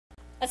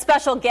A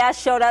special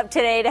guest showed up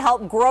today to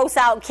help gross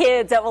out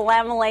kids at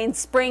Willamalane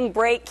Spring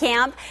Break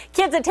Camp.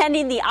 Kids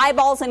attending the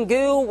Eyeballs and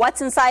Goo What's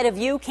Inside of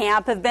You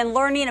camp have been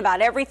learning about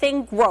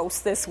everything gross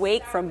this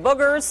week, from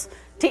boogers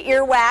to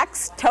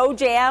earwax, toe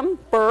jam,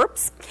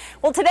 burps.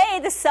 Well, today,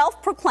 the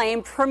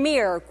self-proclaimed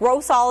premier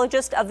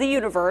grossologist of the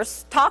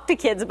universe talked to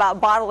kids about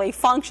bodily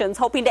functions,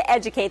 hoping to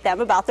educate them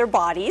about their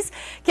bodies.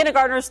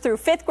 Kindergartners through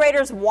fifth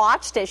graders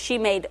watched as she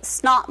made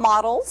snot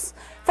models.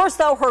 First,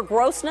 though, her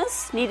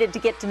grossness needed to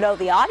get to know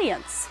the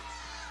audience.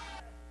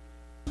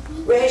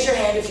 Raise your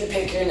hand if you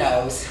pick your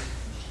nose.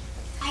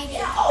 I do.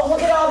 Oh,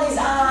 look at all these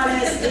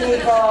honest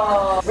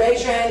people.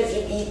 Raise your hand if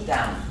you eat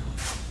them.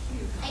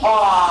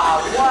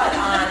 Oh, what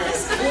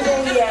honest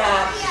people.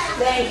 Yeah.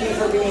 Thank you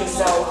for being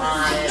so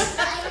honest.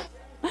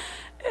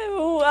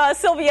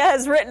 Sylvia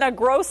has written a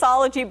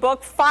grossology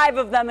book, 5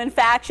 of them, in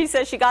fact. She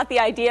says she got the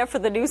idea for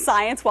the new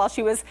science while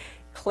she was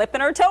clipping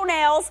her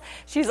toenails.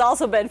 She's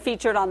also been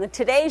featured on the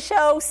Today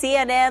Show,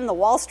 CNN, the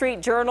Wall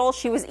Street Journal.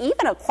 She was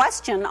even a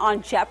question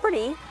on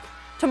Jeopardy.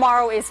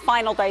 Tomorrow is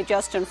Final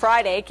Digestion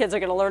Friday. Kids are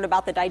going to learn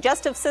about the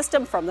digestive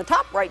system from the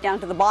top right down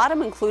to the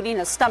bottom, including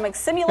a stomach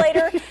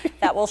simulator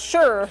that will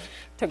sure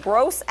to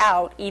gross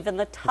out even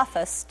the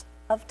toughest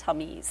of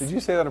tummies. Did you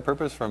say that on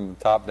purpose, from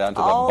top down to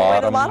the All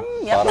bottom? Right to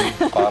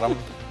the bottom?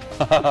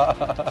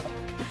 Yep. Bottom.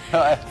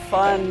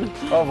 Fun.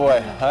 Oh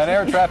boy, an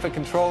air traffic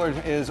controller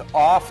is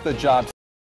off the job